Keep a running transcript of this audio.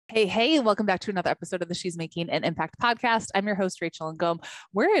Hey, hey, welcome back to another episode of the She's Making an Impact podcast. I'm your host, Rachel Ngom.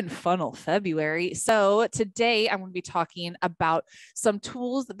 We're in funnel February. So today I'm going to be talking about some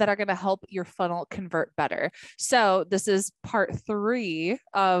tools that are going to help your funnel convert better. So this is part 3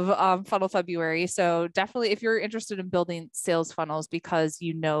 of funnel February. So definitely if you're interested in building sales funnels because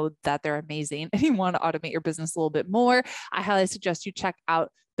you know that they're amazing and you want to automate your business a little bit more, I highly suggest you check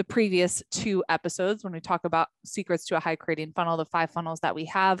out the previous 2 episodes when we talk about secrets to a high creating funnel, the 5 funnels that we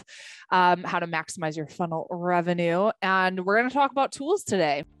have, how to maximize your funnel revenue. And we're going to talk about tools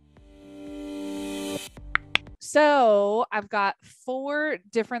today. So I've got 4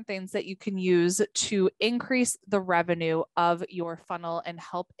 different things that you can use to increase the revenue of your funnel and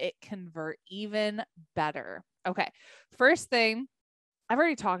help it convert even better. Okay. First thing, I've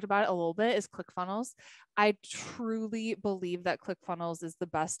already talked about it a little bit, is ClickFunnels. I truly believe that ClickFunnels is the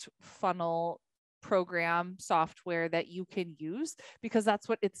best funnel program software that you can use because that's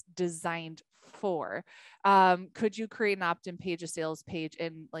what it's designed for. Could you create an opt-in page, a sales page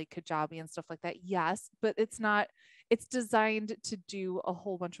in like Kajabi and stuff like that? Yes, but it's designed to do a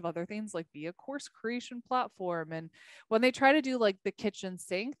whole bunch of other things, like be a course creation platform. And when they try to do like the kitchen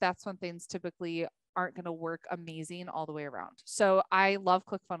sink, that's when things typically aren't going to work amazing all the way around. So I love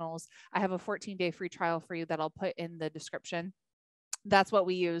ClickFunnels. I have a 14-day free trial for you that I'll put in the description. That's what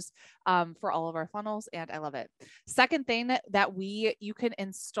we use for all of our funnels, and I love it. Second thing that you can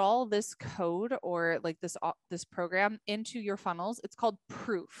install this code or like this program into your funnels. It's called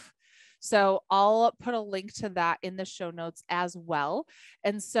Proof. So I'll put a link to that in the show notes as well.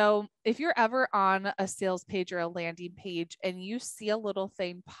 And so if you're ever on a sales page or a landing page and you see a little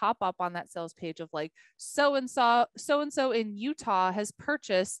thing pop up on that sales page of like so-and-so in Utah has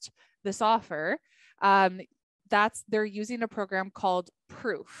purchased this offer, they're using a program called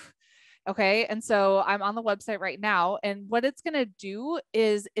Proof. Okay. And so I'm on the website right now, and what it's going to do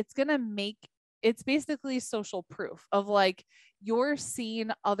is it's basically social proof of like you're seeing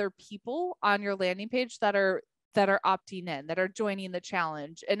other people on your landing page that are opting in, that are joining the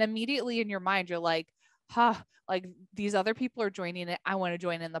challenge. And immediately in your mind, you're like, like these other people are joining it. I want to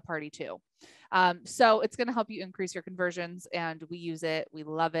join in the party too. So it's going to help you increase your conversions, and we use it. We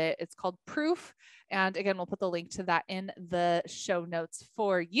love it. It's called Proof. And again, we'll put the link to that in the show notes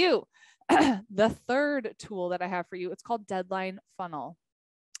for you. The third tool that I have for you, it's called Deadline Funnel.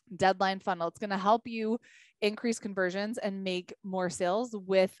 Deadline Funnel. It's going to help you increase conversions and make more sales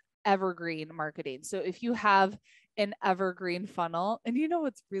with evergreen marketing. So if you have an evergreen funnel, and you know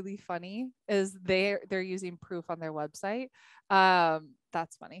what's really funny is they're using Proof on their website.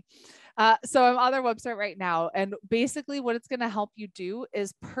 That's funny. So I'm on their website right now, and basically what it's going to help you do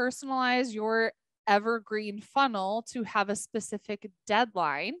is personalize your evergreen funnel to have a specific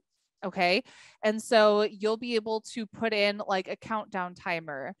deadline. Okay. And so you'll be able to put in like a countdown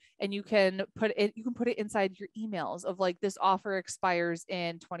timer, and you can put it inside your emails of like this offer expires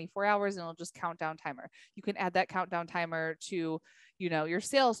in 24 hours and it'll just count down timer. You can add that countdown timer to, your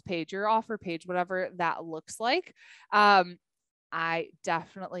sales page, your offer page, whatever that looks like. I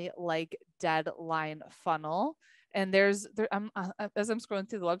definitely like Deadline Funnel. And as I'm scrolling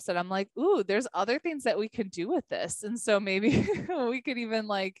through the website, I'm like, ooh, there's other things that we can do with this. And so maybe we could even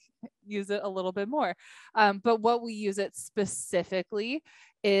like use it a little bit more. But what we use it specifically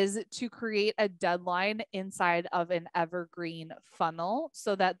is to create a deadline inside of an evergreen funnel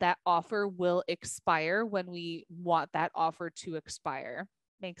so that offer will expire when we want that offer to expire.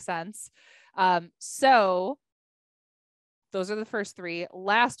 Makes sense? So those are the first 3.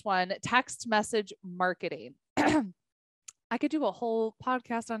 Last one, text message marketing. I could do a whole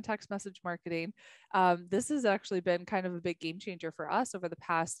podcast on text message marketing. This has actually been kind of a big game changer for us over the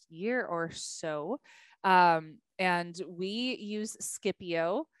past year or so. And we use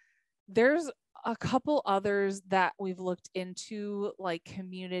Scipio. There's a couple others that we've looked into, like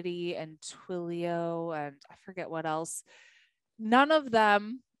Community and Twilio, and I forget what else. None of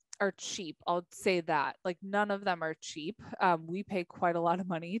them are cheap. I'll say that. Like none of them are cheap. We pay quite a lot of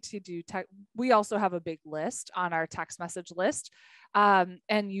money to do tech. We also have a big list on our text message list, and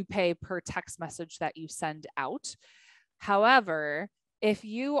you pay per text message that you send out. However, if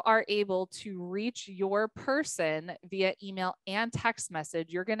you are able to reach your person via email and text message,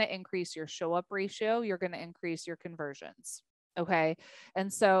 you're going to increase your show up ratio. You're going to increase your conversions. Okay.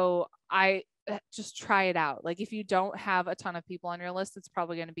 And so I just try it out. Like if you don't have a ton of people on your list, it's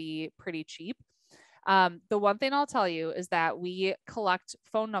probably going to be pretty cheap. The one thing I'll tell you is that we collect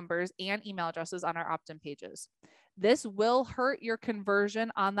phone numbers and email addresses on our opt-in pages. This will hurt your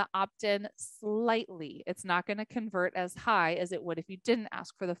conversion on the opt-in slightly. It's not going to convert as high as it would if you didn't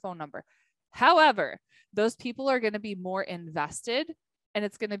ask for the phone number. However, those people are going to be more invested and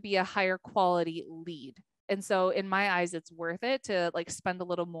it's going to be a higher quality lead. And so in my eyes, it's worth it to like spend a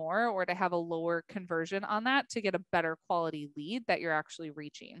little more or to have a lower conversion on that to get a better quality lead that you're actually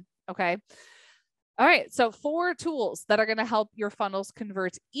reaching. Okay. All right. So 4 tools that are going to help your funnels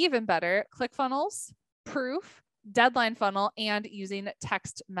convert even better: ClickFunnels, Proof, Deadline Funnel, and using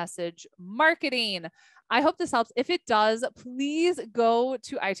text message marketing. I hope this helps. If it does, please go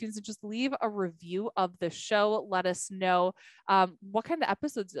to iTunes and just leave a review of the show. Let us know what kind of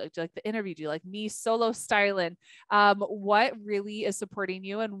episodes do you like. Do you like the interview? Do you like me solo styling? What really is supporting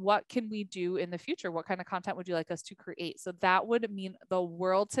you, and what can we do in the future? What kind of content would you like us to create? So that would mean the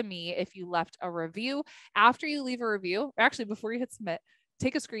world to me if you left a review. After you leave a review, or actually before you hit submit,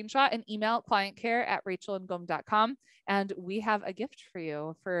 take a screenshot and email clientcare@rachelandngom.com. And we have a gift for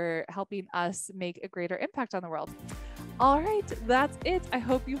you for helping us make a greater impact on the world. All right, that's it. I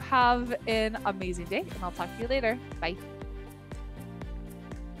hope you have an amazing day, and I'll talk to you later. Bye.